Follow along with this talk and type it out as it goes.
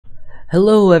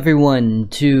Hello everyone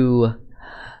to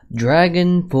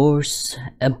DragonForce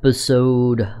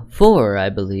episode 4, I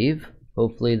believe.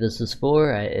 Hopefully this is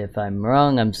 4. If I'm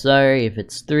wrong, I'm sorry. If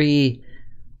it's 3,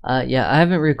 yeah, I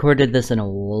haven't recorded this in a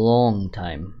long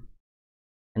time.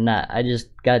 And I just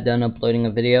got done uploading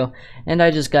a video, and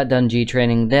I just got done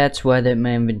G-training. That's why that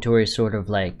my inventory is sort of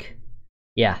like,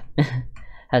 yeah,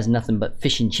 has nothing but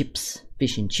fish and chips.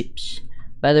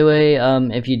 By the way,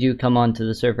 if you do come onto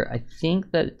the server, I think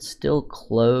that it's still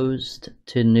closed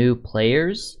to new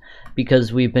players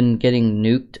because we've been getting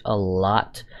nuked a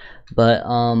lot. But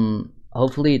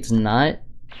hopefully it's not.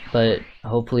 But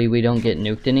hopefully we don't get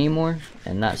nuked anymore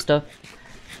and that stuff.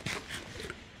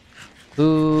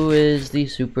 Who is the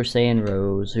Super Saiyan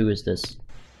Rose? Who is this?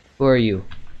 Who are you?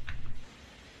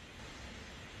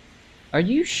 Are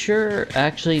you sure?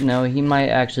 Actually, no, he might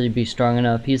actually be strong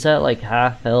enough. He's at like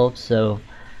half health, so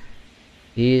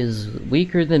he is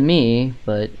weaker than me,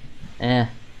 but give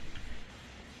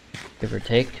or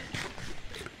take.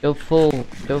 Go full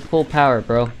power,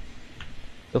 bro.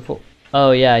 Go full.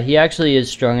 Oh yeah, he actually is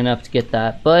strong enough to get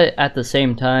that, but at the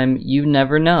same time, you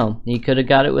never know. He could have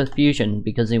got it with fusion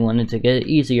because he wanted to get it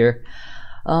easier.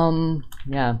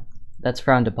 Yeah, that's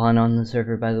frowned upon on the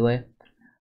server, by the way.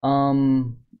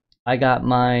 I got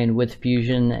mine with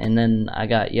fusion, and then I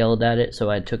got yelled at it, so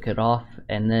I took it off,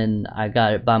 and then I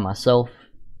got it by myself.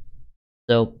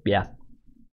 So yeah,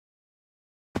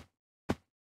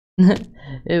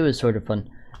 it was sort of fun.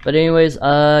 But anyways,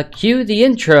 cue the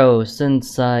intro,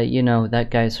 since you know, that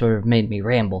guy sort of made me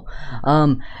ramble.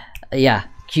 Yeah,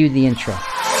 cue the intro.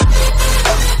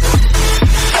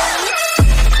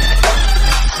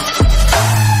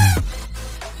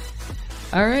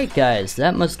 Alright guys,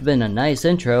 that must have been a nice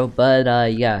intro,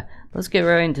 but yeah, let's get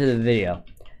right into the video.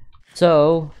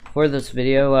 So, for this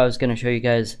video, I was going to show you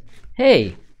guys,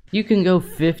 hey, you can go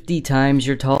 50 times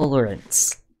your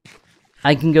tolerance.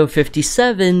 I can go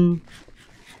 57,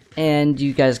 and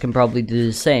you guys can probably do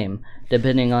the same,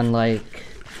 depending on, like,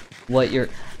 what you're...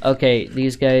 Okay,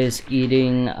 these guys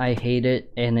eating, I hate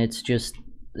it, and it's just...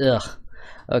 ugh.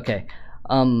 Okay,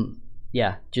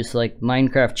 yeah, just like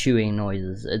Minecraft chewing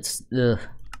noises. It's ugh.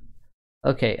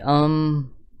 Okay,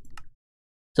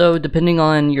 so depending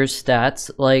on your stats,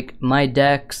 like my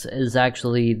dex is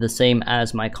actually the same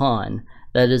as my con.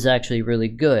 That is actually really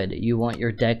good. You want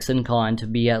your dex and con to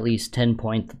be at least 10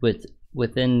 points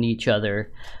within each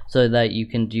other so that you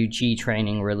can do G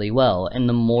training really well. And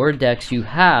the more dex you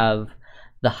have,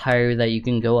 the higher that you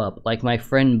can go up. Like my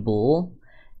friend Bull,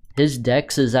 his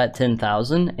dex is at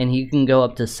 10,000 and he can go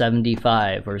up to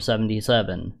 75 or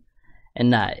 77.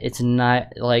 And that, it's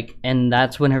not like, and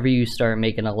that's whenever you start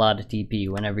making a lot of TP,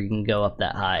 whenever you can go up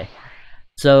that high.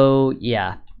 So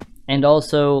yeah, and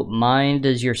also mind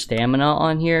is your stamina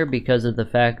on here because of the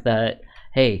fact that,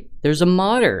 hey, there's a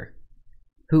modder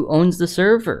who owns the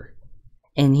server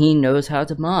and he knows how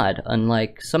to mod,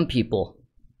 unlike some people.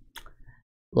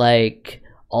 Like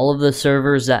all of the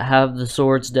servers that have the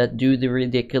swords that do the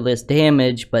ridiculous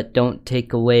damage but don't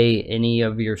take away any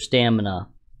of your stamina,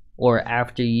 or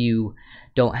after you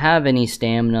don't have any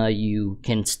stamina you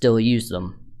can still use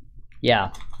them.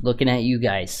 Yeah, looking at you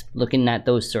guys, looking at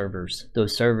those servers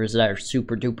that are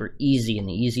super duper easy and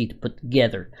easy to put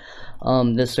together.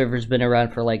 This server's been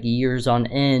around for like years on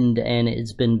end, and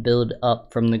it's been built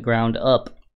up from the ground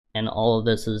up, and all of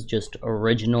this is just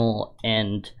original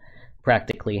and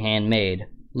practically handmade,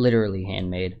 literally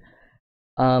handmade.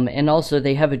 And also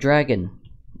they have a dragon.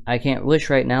 I can't wish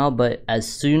right now, but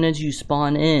as soon as you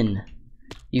spawn in,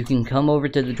 you can come over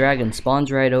to the dragon.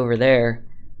 Spawns right over there,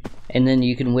 and then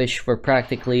you can wish for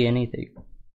practically anything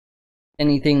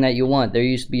that you want. There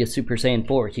used to be a Super Saiyan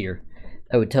 4 here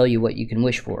that would tell you what you can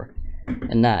wish for,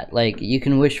 and that, like, you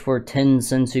can wish for 10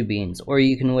 sensu beans, or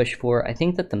you can wish for, I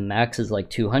think that the max is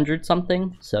like 200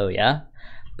 something, so yeah.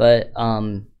 But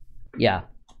yeah,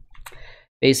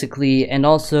 basically. And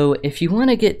also, if you want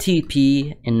to get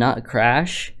TP and not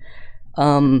crash,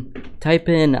 type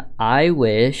in I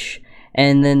wish,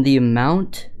 and then the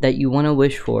amount that you want to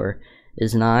wish for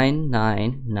is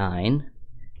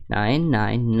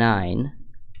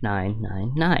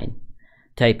 999999999.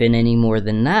 Type in any more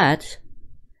than that,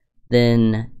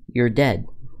 then you're dead.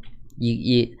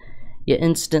 You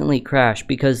instantly crash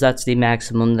because that's the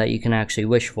maximum that you can actually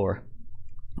wish for.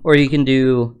 Or you can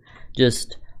do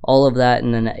just all of that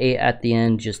and then an 8 at the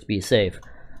end just to be safe.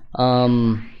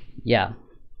 Yeah.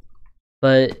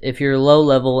 But if you're low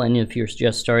level and if you're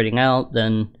just starting out,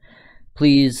 then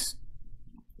please,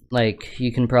 like,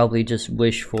 you can probably just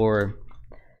wish for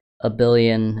 1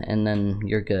 billion and then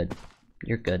you're good.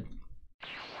 You're good.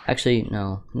 Actually,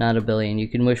 no, not a billion. You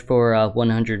can wish for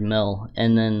 100 mil,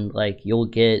 and then like you'll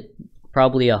get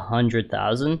probably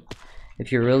 100,000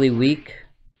 if you're really weak.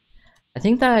 I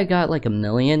think that I got like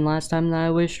 1,000,000 last time that I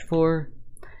wished for,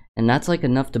 and that's like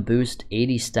enough to boost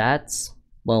 80 stats.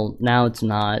 Well, now it's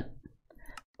not.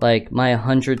 Like my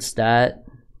 100 stat,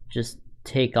 just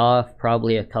take off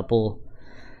probably a couple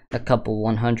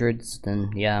 100s,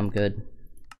 then yeah, I'm good.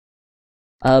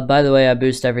 By the way, I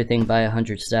boost everything by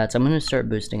 100 stats. I'm gonna start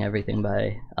boosting everything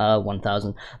by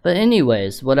 1,000. But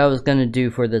anyways, what I was gonna do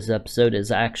for this episode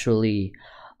is actually,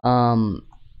 that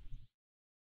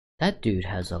dude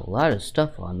has a lot of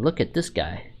stuff on. Look at this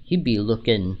guy. He'd be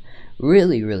looking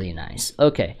really, really nice.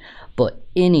 Okay, but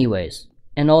anyways,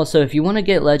 and also if you want to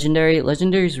get legendary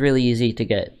is really easy to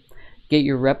get. Get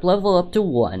your rep level up to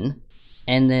 1,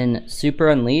 and then super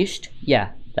unleashed.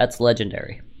 Yeah, that's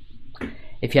legendary.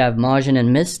 If you have Majin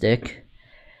and Mystic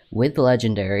with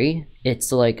legendary,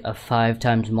 it's like a 5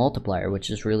 times multiplier, which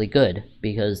is really good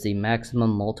because the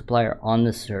maximum multiplier on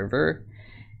the server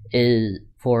is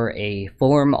for a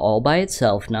form all by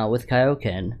itself, not with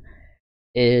Kaioken,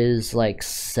 is like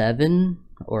 7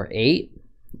 or 8.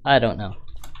 I don't know,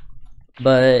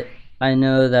 but I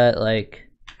know that like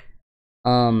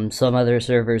some other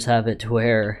servers have it to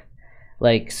where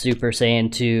like Super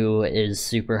Saiyan 2 is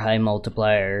super high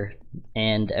multiplier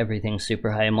and everything's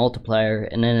super high multiplier,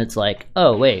 and then it's like,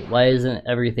 oh wait, why isn't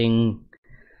everything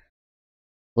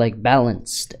like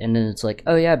balanced? And then it's like,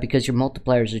 oh yeah, because your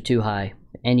multipliers are too high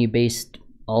and you based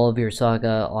all of your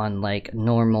saga on like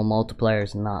normal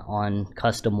multipliers and not on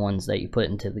custom ones that you put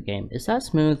into the game. Is that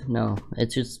smooth? No,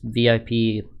 it's just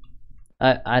VIP.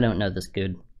 I don't know this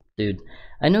dude.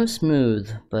 I know smooth,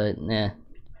 but eh.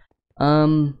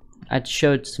 I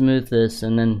showed Smooth this,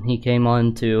 and then he came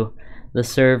on to the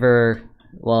server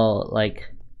while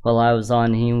I was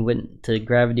on. He went to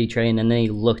gravity train, and then he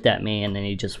looked at me, and then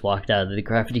he just walked out of the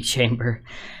gravity chamber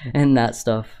and that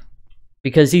stuff,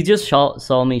 because he just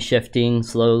saw me shifting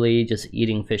slowly, just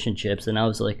eating fish and chips, and I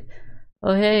was like,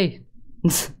 oh hey.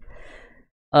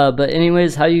 But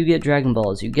anyways, how you get Dragon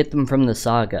Balls? You get them from the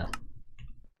saga.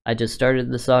 I just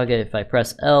started the saga. If I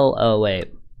press L, oh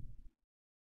wait.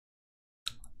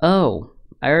 Oh,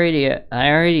 I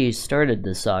already started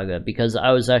the saga because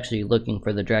I was actually looking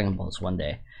for the Dragon Balls one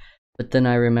day. But then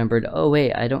I remembered, oh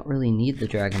wait, I don't really need the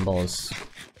Dragon Balls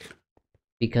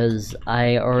because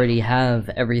I already have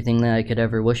everything that I could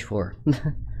ever wish for.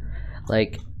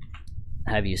 Like,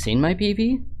 have you seen my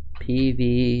PV?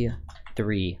 PV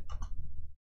 3.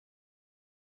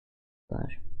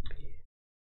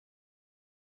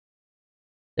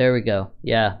 There we go.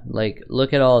 Yeah, like,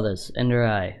 look at all this. Ender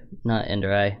Eye. Not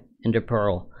Ender Eye. Ender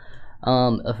Pearl.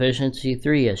 Efficiency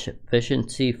 3,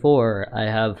 Efficiency 4. I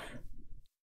have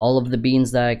all of the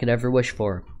beans that I could ever wish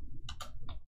for.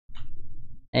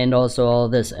 And also all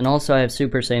of this. And also I have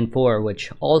Super Saiyan 4,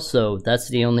 which also, that's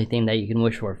the only thing that you can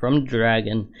wish for from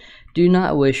Dragon. Do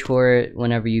not wish for it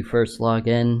whenever you first log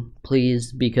in,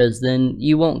 please, because then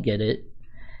you won't get it.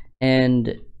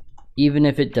 And even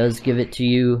if it does give it to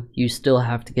you, you still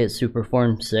have to get Super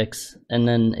Form 6, and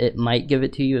then it might give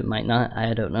it to you, it might not,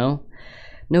 I don't know.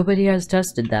 Nobody has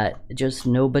tested that, just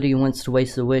nobody wants to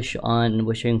waste a wish on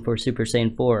wishing for Super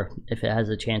Saiyan 4 if it has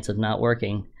a chance of not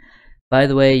working. By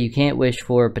the way, you can't wish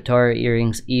for Patara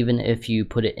earrings even if you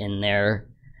put it in there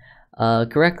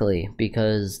correctly,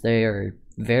 because they are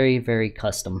very, very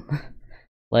custom.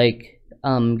 Like,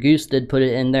 Goose did put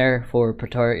it in there for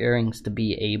Patara earrings to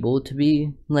be able to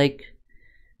be, like,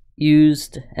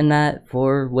 used and that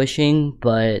for wishing,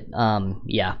 but,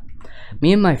 yeah.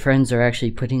 Me and my friends are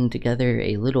actually putting together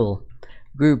a little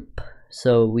group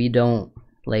so we don't,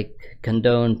 like,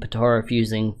 condone Patara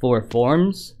fusing 4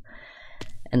 forms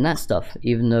and that stuff,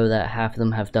 even though that half of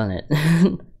them have done it.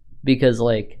 Because,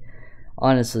 like,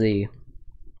 honestly,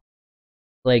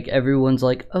 like, everyone's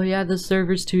like, oh yeah, this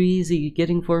server's too easy,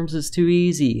 getting forms is too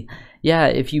easy. Yeah,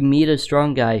 if you meet a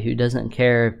strong guy who doesn't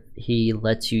care if he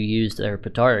lets you use their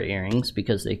Patara earrings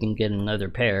because they can get another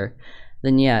pair,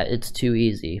 then yeah, it's too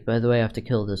easy. By the way, I have to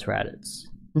kill this Raditz.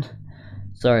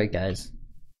 Sorry, guys.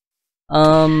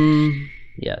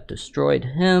 Yeah, destroyed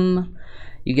him.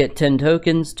 You get 10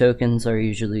 tokens. Tokens are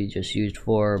usually just used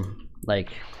for, like,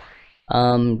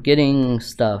 getting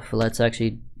stuff. Let's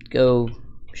actually go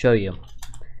show you.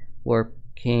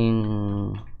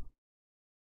 Working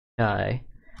guy.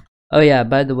 Oh yeah,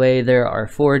 by the way, there are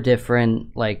 4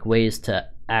 different, like, ways to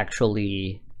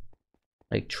actually,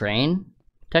 like, train,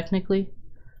 technically.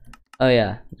 Oh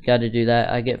yeah, gotta do that.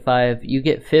 I get 5. You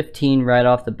get 15 right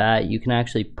off the bat. You can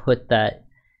actually put that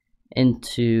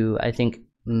into, I think,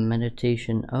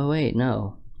 meditation. Oh wait,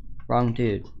 no. Wrong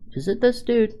dude. Is it this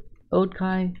dude? Old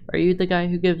Kai? Are you the guy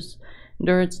who gives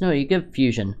endurance? No, you give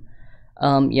fusion.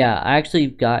 Yeah, I actually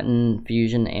gotten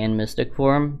fusion and mystic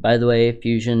form. By the way,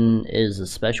 fusion is a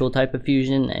special type of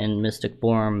fusion, and mystic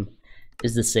form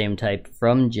is the same type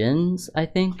from Jin's, I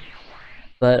think.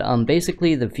 But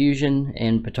basically the fusion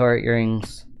and Patara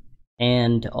earrings,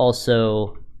 and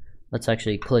also, let's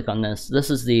actually click on this. This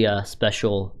is the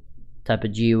special type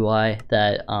of GUI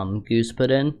that Goose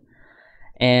put in.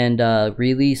 And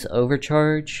release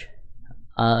overcharge,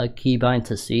 keybind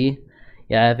to C.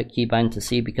 Yeah, I have it keybind to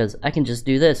C because I can just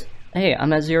do this. Hey,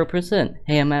 I'm at 0%.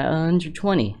 Hey, I'm at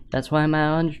 120. That's why I'm at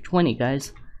 120,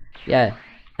 guys. Yeah,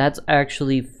 that's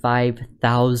actually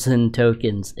 5,000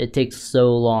 tokens. It takes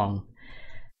so long.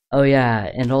 Oh yeah,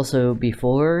 and also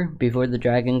before the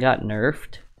dragon got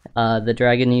nerfed, the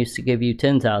dragon used to give you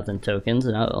 10,000 tokens,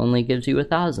 and now it only gives you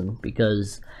 1,000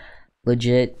 because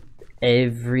legit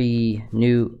every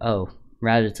new— oh,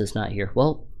 Raditz is not here.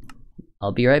 Well,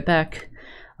 I'll be right back.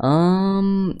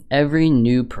 Every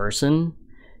new person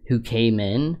who came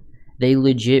in, they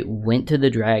legit went to the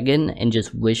dragon and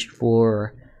just wished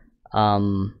for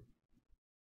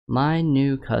my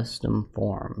new custom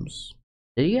forms.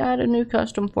 Did he add a new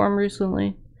custom form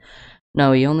recently?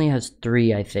 No, he only has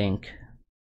 3, I think.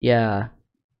 Yeah,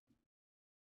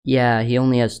 he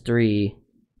only has 3.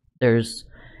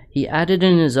 He added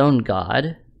in his own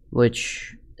god,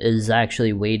 which is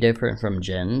actually way different from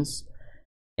Jin's,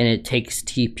 and it takes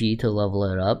TP to level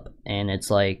it up, and it's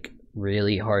like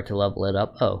really hard to level it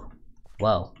up. Oh,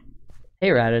 wow.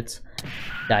 Hey Raditz.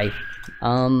 Die.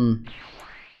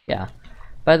 Yeah.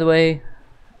 By the way,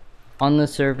 on the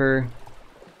server,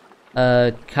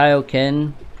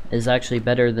 Kaioken is actually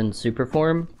better than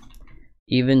Superform,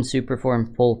 even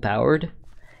Superform full powered.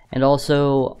 And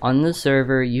also, on the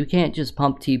server, you can't just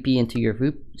pump TP into your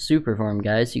Superform,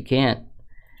 guys. You can't.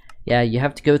 Yeah, you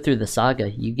have to go through the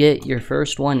saga. You get your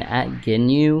first one at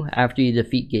Ginyu after you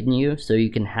defeat Ginyu, so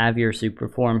you can have your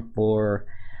Superform for,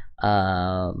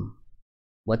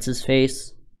 what's his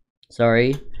face?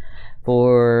 Sorry.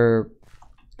 For,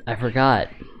 I forgot.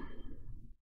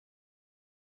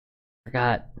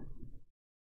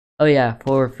 Oh yeah,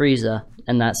 for Frieza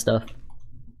and that stuff.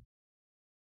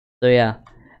 So yeah.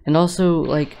 And also,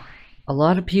 like, a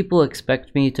lot of people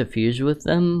expect me to fuse with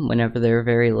them whenever they're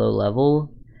very low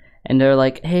level. And they're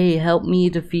like, hey, help me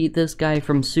defeat this guy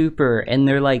from Super. And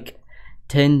they're like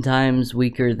 10 times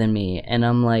weaker than me. And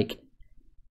I'm like,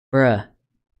 bruh,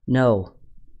 no.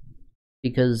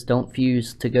 Because don't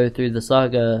fuse to go through the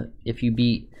saga. If you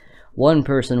beat one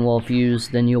person while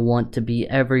fused, then you'll want to beat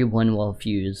everyone while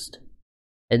fused.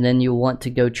 And then you'll want to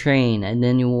go train. And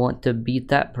then you'll want to beat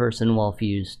that person while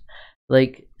fused.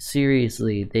 Like,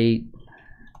 seriously,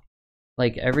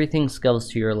 like, everything scales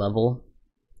to your level.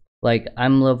 Like,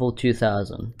 I'm level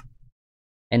 2000.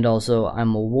 And also,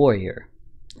 I'm a warrior.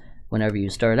 Whenever you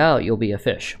start out, you'll be a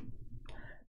fish.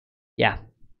 Yeah.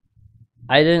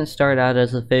 I didn't start out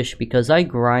as a fish because I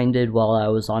grinded while I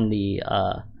was on the,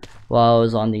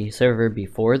 server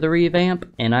before the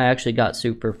revamp. And I actually got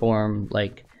super form,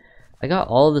 like, I got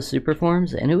all the super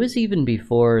forms. And it was even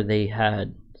before they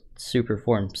had Super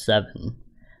Form 7.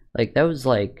 Like, that was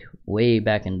like way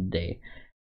back in the day.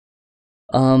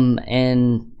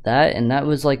 And that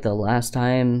was like the last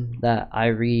time that I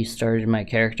restarted my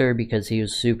character because he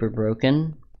was super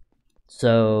broken.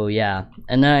 So yeah,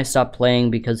 and then I stopped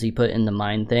playing because he put in the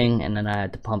mind thing, and then I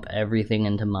had to pump everything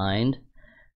into mind.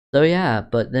 So yeah,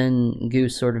 but then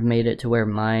Goose sort of made it to where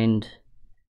mind,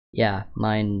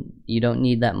 you don't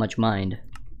need that much mind.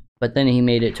 But then he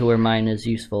made it to where mind is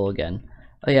useful again.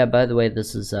 Oh yeah, by the way,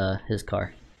 this is his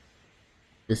car.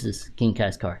 This is King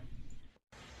Kai's car.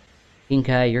 King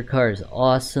Kai, your car is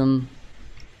awesome.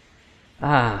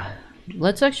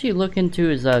 Let's actually look into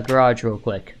his garage real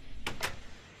quick.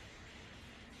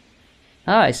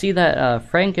 I see that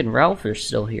Frank and Ralph are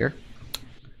still here.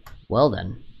 Well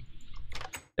then.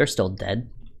 They're still dead.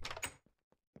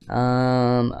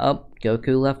 Oh,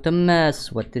 Goku left a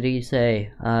mess. What did he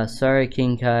say? Sorry,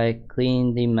 King Kai.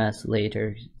 Clean the mess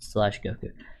later. /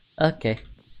 Goku. Okay.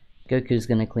 Goku's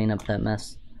gonna clean up that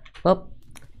mess. Well,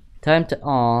 time to—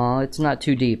 aw, it's not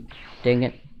too deep. Dang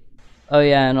it. Oh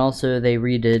yeah, and also they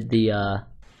redid the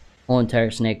whole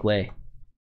entire Snake Way.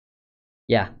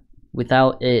 Yeah,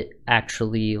 without it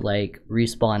actually like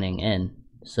respawning in.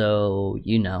 So,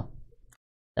 you know.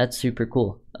 That's super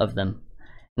cool of them.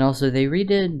 And also they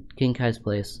redid King Kai's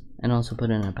place and also put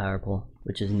in a power pole,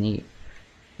 which is neat.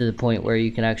 To the point where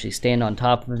you can actually stand on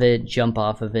top of it, jump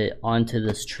off of it onto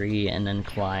this tree, and then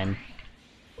climb.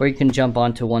 Or you can jump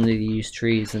onto one of these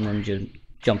trees and then just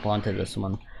jump onto this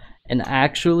one. And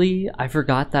actually, I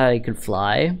forgot that I could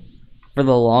fly for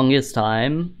the longest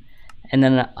time. And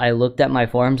then I looked at my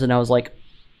forms and I was like,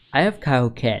 I have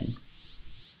Kaioken.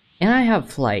 And I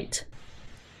have flight.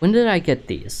 When did I get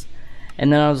these?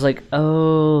 And then I was like,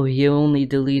 oh, he only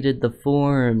deleted the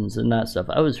forms and that stuff.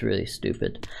 I was really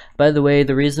stupid. By the way,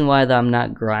 the reason why that I'm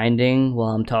not grinding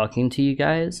while I'm talking to you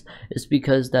guys is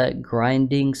because that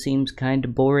grinding seems kind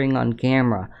of boring on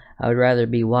camera. I would rather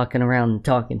be walking around and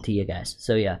talking to you guys.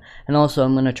 So yeah. And also,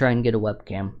 I'm going to try and get a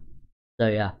webcam. So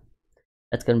yeah.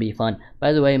 That's going to be fun.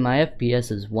 By the way, my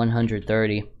FPS is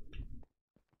 130.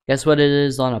 Guess what it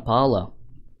is on Apollo?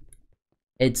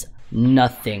 It's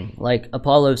nothing. Like,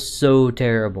 Apollo's so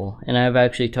terrible. And I've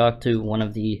actually talked to one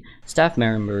of the staff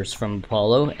members from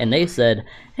Apollo, and they said,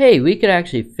 hey, we could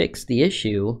actually fix the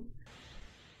issue,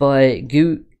 but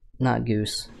not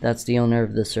Goose, that's the owner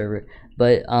of the server,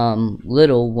 but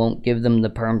Little won't give them the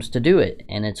perms to do it,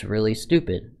 and it's really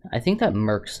stupid. I think that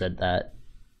Merc said that.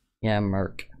 Yeah,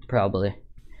 Merc, probably.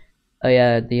 Oh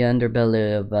yeah, the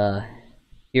underbelly of,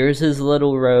 here's his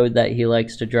little road that he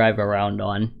likes to drive around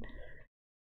on.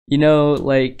 You know,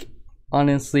 like,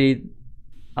 honestly,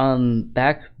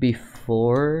 back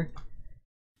before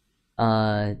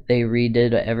they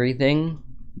redid everything,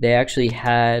 they actually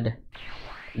had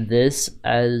this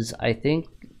as, I think,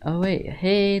 oh wait,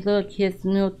 hey, look,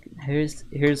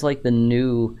 here's like the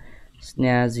new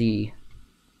snazzy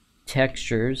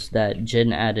textures that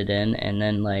Jin added in, and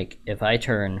then like, if I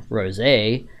turn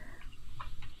Rosé,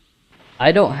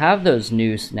 I don't have those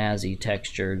new snazzy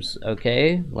textures,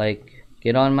 okay? Like,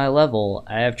 get on my level.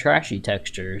 I have trashy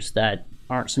textures that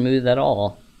aren't smooth at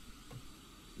all.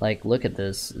 Like, look at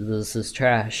this. This is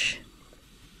trash.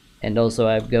 And also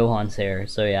I have Gohan's hair.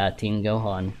 So yeah, Team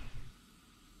Gohan.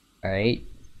 Alright.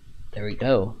 There we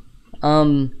go.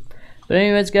 But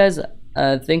anyways, guys,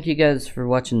 thank you guys for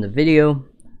watching the video.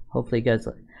 Hopefully you guys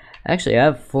actually, I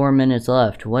have 4 minutes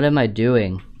left. What am I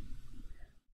doing?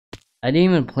 I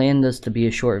didn't even plan this to be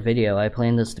a short video. I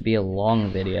planned this to be a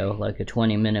long video, like a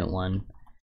 20-minute one.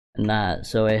 And that,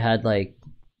 so I had like,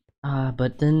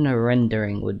 but then the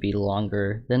rendering would be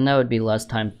longer. Then that would be less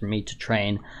time for me to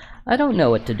train. I don't know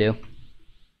what to do.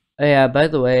 Oh yeah, by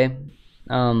the way,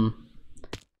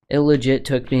 it legit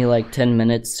took me like 10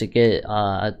 minutes to get,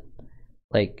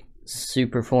 like,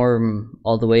 super form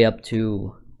all the way up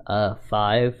to,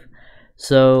 5.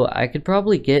 So I could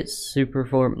probably get super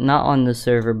form, not on the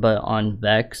server, but on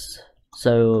Vex.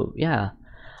 So yeah,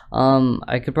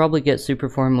 I could probably get super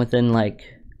form within like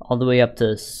all the way up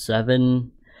to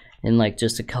 7 in like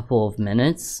just a couple of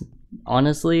minutes.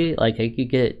 Honestly, like I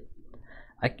could get,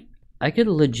 I could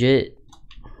legit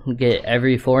get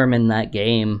every form in that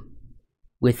game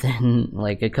within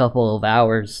like a couple of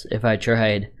hours if I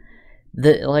tried.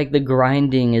 The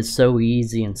grinding is so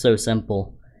easy and so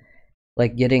simple.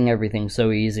 Like, getting everything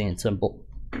so easy and simple.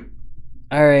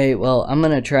 Alright, well, I'm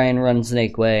gonna try and run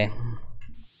Snake Way.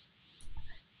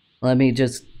 Let me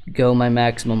just go my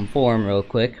maximum form real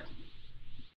quick.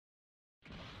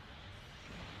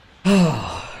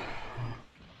 Oh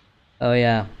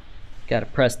yeah, gotta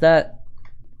press that.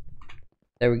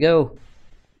 There we go.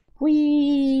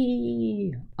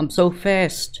 Whee! I'm so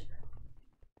fast.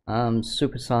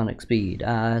 Supersonic speed.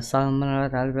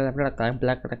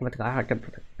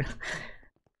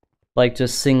 Like,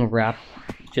 just sing rap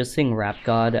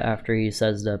God after he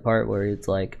says the part where it's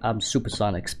like, I'm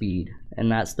supersonic speed and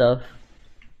that stuff.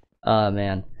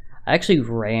 Man, I actually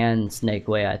ran Snake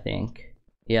Way, I think.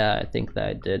 Yeah, I think that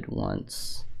I did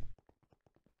once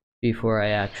before I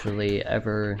actually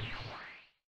ever.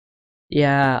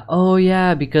 Yeah, oh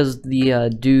yeah, because the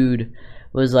dude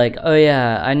was like, oh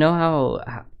yeah, I know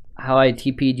how I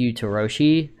TP'd you to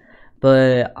Roshi,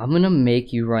 but I'm gonna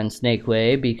make you run Snake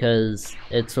Way because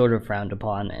it's sort of frowned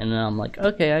upon. And then I'm like,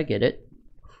 okay, I get it.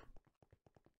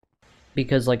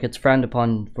 Because like, it's frowned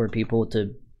upon for people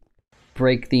to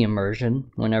break the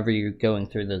immersion whenever you're going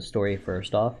through the story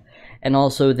first off. And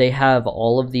also they have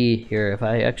all of the, here, if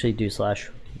I actually do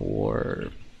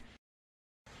 /warp,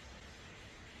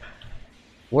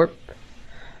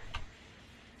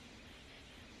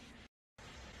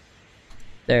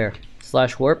 there,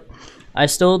 /warp. I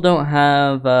still don't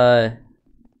have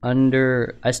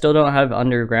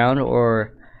underground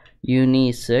or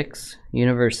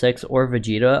Universe 6 or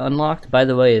Vegeta unlocked. By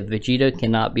the way, Vegeta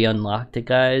cannot be unlocked,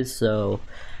 guys, so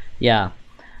yeah.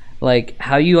 Like,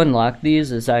 how you unlock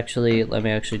these is actually, let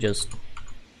me actually just,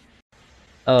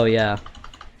 oh yeah,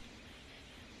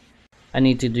 I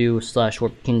need to do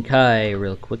 /warp Kinkai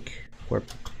real quick. Warp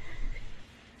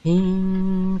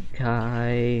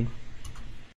Kinkai.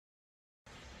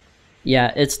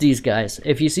 Yeah, it's these guys.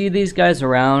 If you see these guys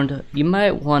around, you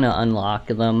might want to unlock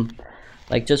them.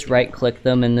 Like, just right-click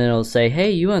them, and then it'll say,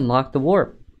 hey, you unlocked the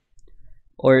warp.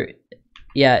 Or,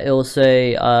 yeah, it'll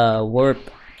say, warp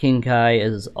Kinkai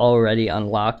is already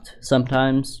unlocked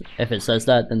sometimes. If it says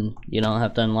that, then you don't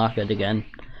have to unlock it again.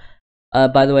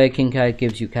 By the way, Kinkai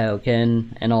gives you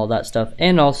Kaioken and all that stuff.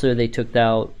 And also, they took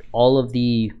out all of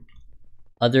the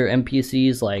other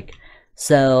NPCs, like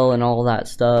Cell and all that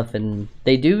stuff. And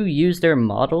they do use their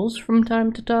models from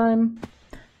time to time.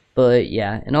 But,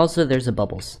 yeah. And also, there's a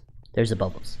Bubbles. There's a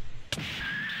Bubbles.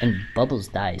 And Bubbles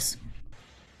dies.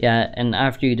 Yeah, and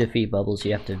after you defeat Bubbles,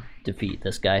 you have to defeat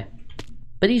this guy.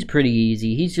 But he's pretty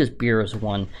easy. He's just Beerus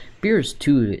 1. Beerus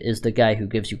 2 is the guy who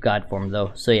gives you God form,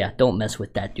 though. So yeah, don't mess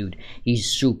with that dude.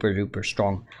 He's super duper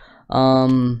strong.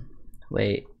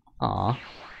 Wait. Aw.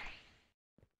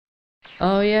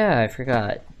 Oh yeah, I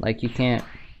forgot. Like, you can't...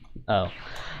 Oh.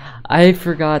 I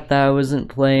forgot that I wasn't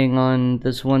playing on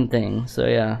this one thing. So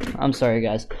yeah, I'm sorry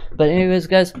guys. But anyways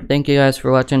guys, thank you guys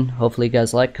for watching. Hopefully you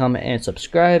guys like, comment, and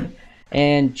subscribe.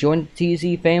 And join the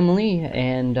TZ family.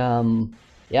 And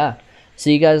yeah.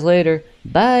 See you guys later.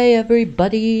 Bye,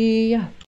 everybody.